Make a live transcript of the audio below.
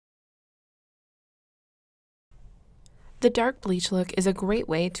The Dark Bleach Look is a great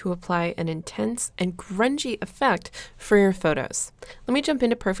way to apply an intense and grungy effect for your photos. Let me jump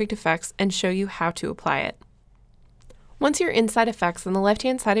into Perfect Effects and show you how to apply it. Once you're inside Effects on the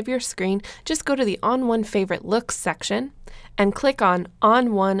left-hand side of your screen, just go to the On One Favorite Looks section and click on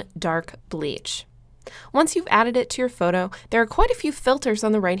One Dark Bleach. Once you've added it to your photo, there are quite a few filters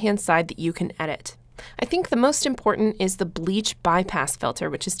on the right-hand side that you can edit. I think the most important is the bleach bypass filter,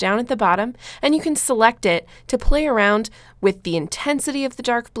 which is down at the bottom, and you can select it to play around with the intensity of the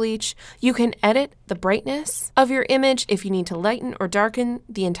dark bleach. You can edit the brightness of your image if you need to lighten or darken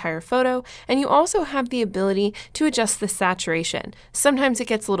the entire photo, and you also have the ability to adjust the saturation. Sometimes it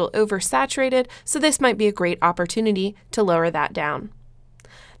gets a little oversaturated, so this might be a great opportunity to lower that down.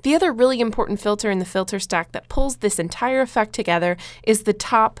 The other really important filter in the filter stack that pulls this entire effect together is the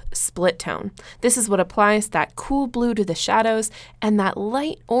top split tone. This is what applies that cool blue to the shadows and that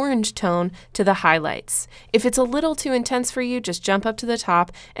light orange tone to the highlights. If it's a little too intense for you, just jump up to the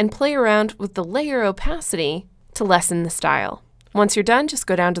top and play around with the layer opacity to lessen the style. Once you're done, just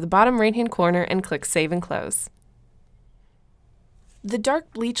go down to the bottom right-hand corner and click Save and Close. The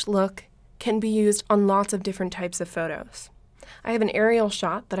Dark Bleach Look can be used on lots of different types of photos. I have an aerial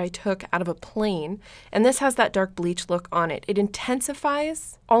shot that I took out of a plane, and this has that dark bleach look on it. It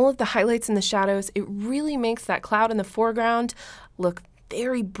intensifies all of the highlights and the shadows. It really makes that cloud in the foreground look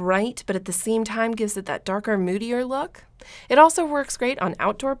very bright, but at the same time gives it that darker, moodier look. It also works great on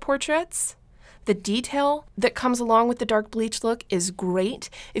outdoor portraits. The detail that comes along with the dark bleach look is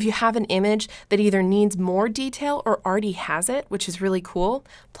great if you have an image that either needs more detail or already has it, which is really cool.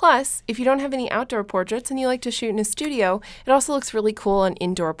 Plus, if you don't have any outdoor portraits and you like to shoot in a studio, it also looks really cool on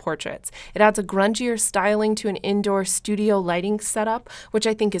indoor portraits. It adds a grungier styling to an indoor studio lighting setup, which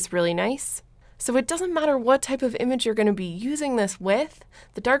I think is really nice. So it doesn't matter what type of image you're going to be using this with,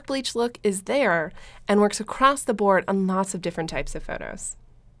 the dark bleach look is there and works across the board on lots of different types of photos.